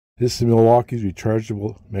This is Milwaukee's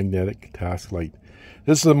rechargeable magnetic task light.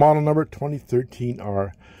 This is the model number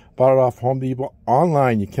 2013R. Bought it off Home Depot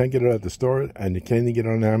online. You can't get it at the store, and you can't get it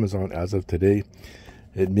on Amazon as of today.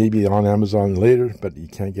 It may be on Amazon later, but you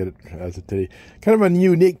can't get it as of today. Kind of a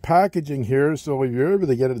unique packaging here, so if you're able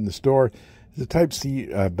to get it in the store, it's a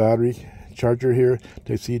Type-C battery charger here,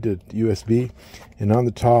 Type-C to USB, and on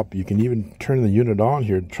the top you can even turn the unit on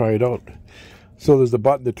here and try it out. So there's a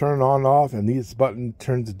button to turn it on and off, and this button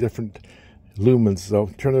turns to different lumens. So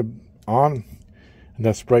turn it on, and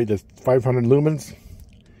that's bright. That's 500 lumens,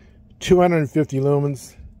 250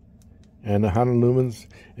 lumens, and 100 lumens.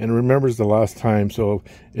 And it remembers the last time, so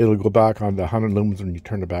it'll go back on the 100 lumens when you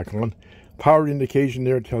turn it back on. Power indication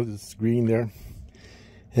there tells it's green there,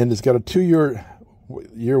 and it's got a 2-year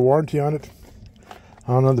warranty on it.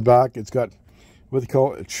 On the back, it's got what they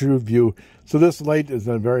call a true view. So this light is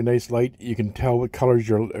a very nice light. You can tell what colors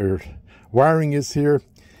your wiring is here.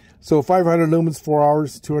 So 500 lumens, 4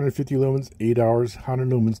 hours, 250 lumens, 8 hours, 100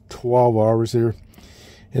 lumens, 12 hours here.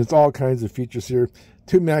 And it's all kinds of features here.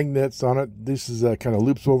 2 magnets on it. This is kind of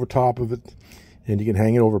loops over top of it. And you can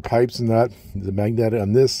hang it over pipes and that. There's a magnet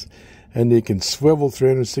on this. And they can swivel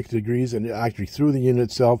 360 degrees and actually through the unit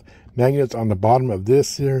itself. Magnets on the bottom of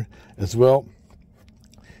this here as well.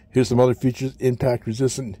 Here's some other features: impact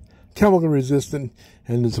resistant, chemical resistant,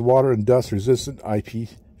 and it's water and dust resistant,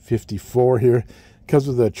 IP54 here. Comes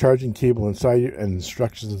with a charging cable inside here and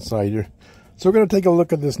instructions inside here. So we're going to take a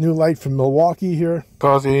look at this new light from Milwaukee here.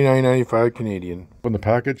 Costs $89.95 Canadian. Open the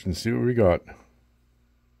package and see what we got.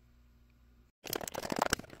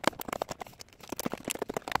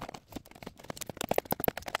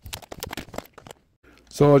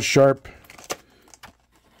 So it's sharp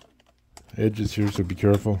edges here, so be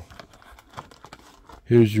careful.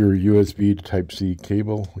 Here's your USB to Type-C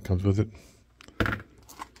cable that comes with it.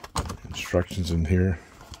 Instructions in here.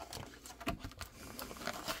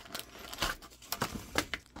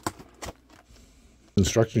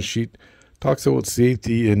 Instruction sheet talks about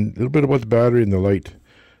safety and a little bit about the battery and the light.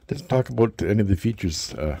 Doesn't talk about any of the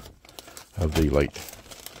features of the light.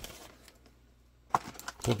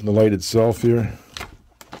 Open the light itself here.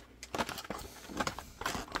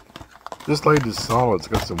 This light is solid. It's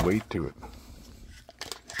got some weight to it.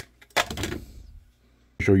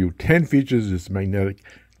 I'll show you 10 features of this magnetic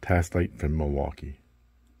task light from Milwaukee.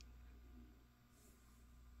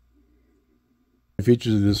 The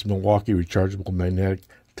features of this Milwaukee rechargeable magnetic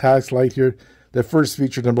task light here. The first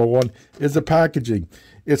feature, number 1, is the packaging.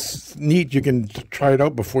 It's neat. You can try it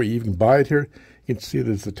out before you even buy it here. You can see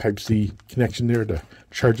there's a Type-C connection there to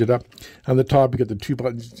charge it up. On the top, you get the 2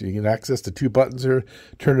 buttons. You can access the 2 buttons here.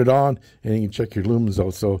 Turn it on, and you can check your lumens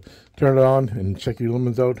out. So turn it on and check your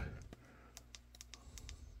lumens out.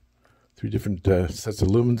 3 different sets of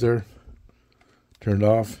lumens there. Turn it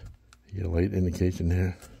off. You get a light indication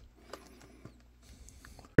here.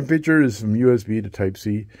 The feature is from USB to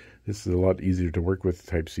Type-C. This is a lot easier to work with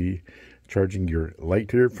Type-C. Charging your light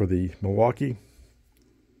here for the Milwaukee.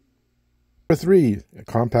 Number 3, a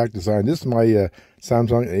compact design. This is my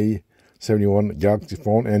Samsung A71 Galaxy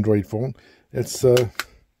phone, Android phone. It's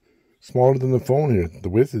smaller than the phone here. The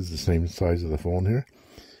width is the same size of the phone here,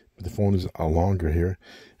 but the phone is longer here.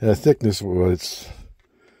 And the thickness, well, it's a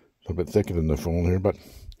little bit thicker than the phone here, but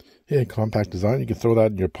yeah, compact design. You can throw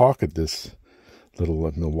that in your pocket, this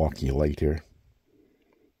little Milwaukee light here.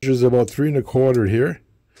 Measures about 3 1/4 here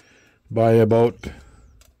by about,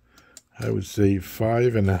 I would say,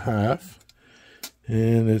 5 1/2.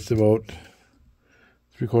 And it's about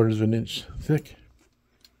 3/4 of an inch thick.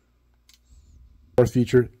 Fourth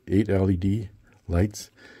feature, 8 LED lights.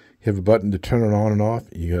 You have a button to turn it on and off.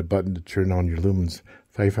 You got a button to turn on your lumens,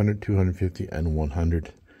 500, 250, and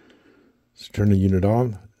 100. So turn the unit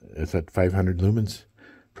on. It's at 500 lumens.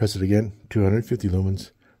 Press it again, 250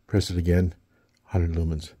 lumens. Press it again, 100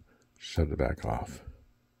 lumens. Shut it back off.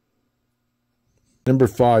 Number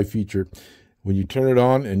 5 feature. When you turn it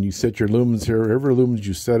on and you set your lumens here, whatever lumens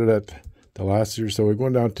you set it at the last year, so we're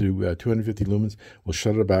going down to 250 lumens, we'll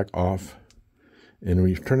shut it back off. And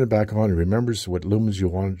when you turn it back on, it remembers what lumens you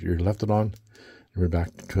left it on, and we're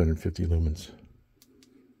back to 250 lumens.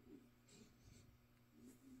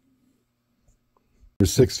 Number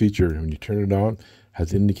 6 feature, when you turn it on,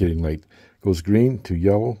 has indicating light. Goes green to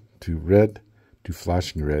yellow to red to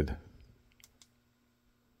flashing red.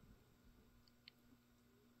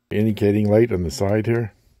 Indicating light on the side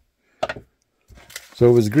here.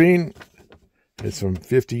 So if it's green, it's from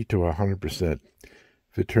 50 to 100%.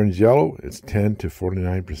 If it turns yellow, it's 10 to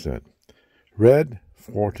 49%. Red,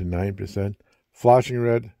 4 to 9%. Flashing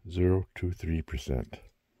red, 0 to 3%.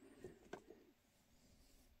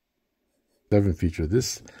 7 feature.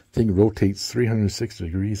 This thing rotates 360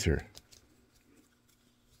 degrees here.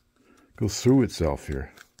 Goes through itself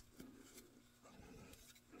here.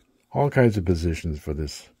 All kinds of positions for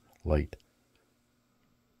this light.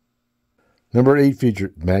 Number 8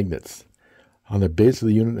 feature, magnets. On the base of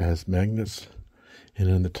the unit it has magnets,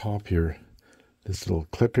 and on the top here, this little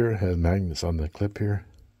clip here has magnets on the clip here.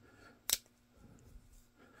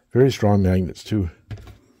 Very strong magnets too.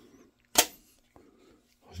 So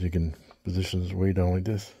you can position this way down like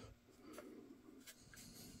this.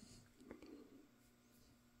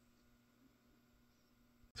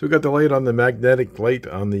 So we got the light on the magnetic light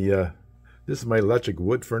on the, this is my electric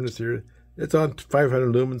wood furnace here. It's on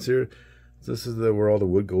 500 lumens here. So this is where all the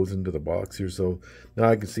wood goes into the box here. So now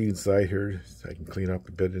I can see inside here. So I can clean up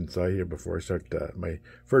a bit inside here before I start my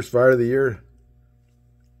first fire of the year.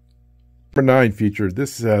 Number 9 feature.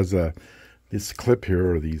 This has this clip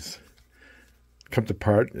here, or these comes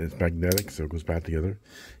apart, and it's magnetic, so it goes back together.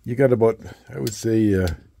 You got about, I would say,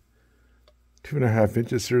 2.5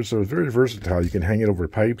 inches here, so it's very versatile. You can hang it over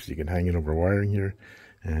pipes, you can hang it over wiring here,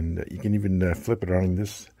 and you can even flip it on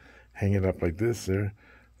this, hang it up like this there,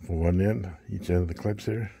 for one end, each end of the clips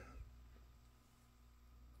here.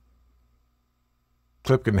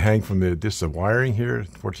 Clip can hang from this wiring here,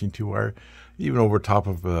 14-2 wire, even over top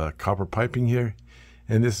of copper piping here.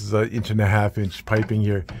 And this is 1.5 inch piping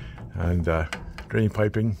here, and drain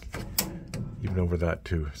piping, even over that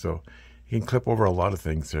too. So you can clip over a lot of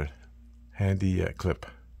things there. Handy clip.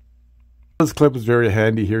 This clip is very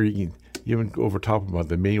handy here. You can even go over top of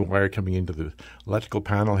the main wire coming into the electrical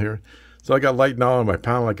panel here. So I got light now on my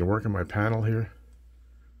panel. I can work on my panel here.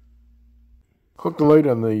 Hook the light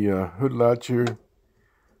on the hood latch here.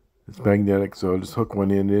 It's magnetic, so I'll just hook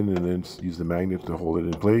one end in and then use the magnet to hold it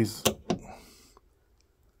in place.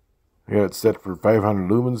 I got it set for 500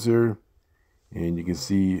 lumens here, and you can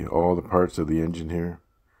see all the parts of the engine here.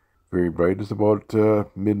 Very bright. It's about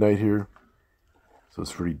midnight here, so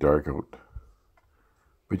it's pretty dark out.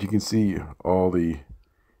 But you can see all the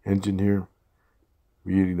engine here,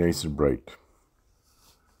 really nice and bright.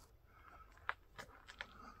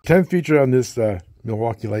 10th feature on this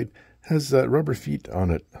Milwaukee light has rubber feet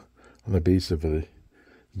on it, on the base of the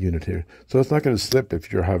unit here. So it's not going to slip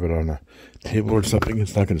if you have it on a table or something.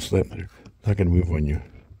 It's not going to slip. It's not going to move on you.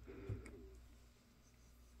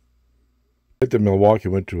 The Milwaukee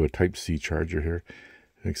went to a Type-C charger here.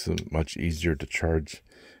 It makes it much easier to charge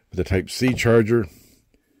with a Type-C charger.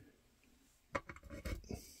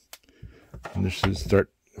 And this should start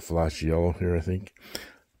to flash yellow here, I think.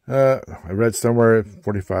 I read somewhere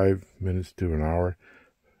 45 minutes to an hour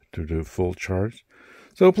to do full charge.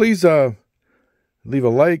 So please leave a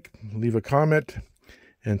like, leave a comment,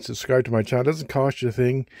 and subscribe to my channel. It doesn't cost you a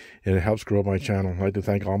thing, and it helps grow my channel. I'd like to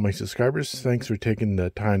thank all my subscribers. Thanks for taking the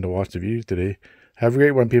time to watch the video today. Have a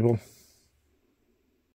great one, people.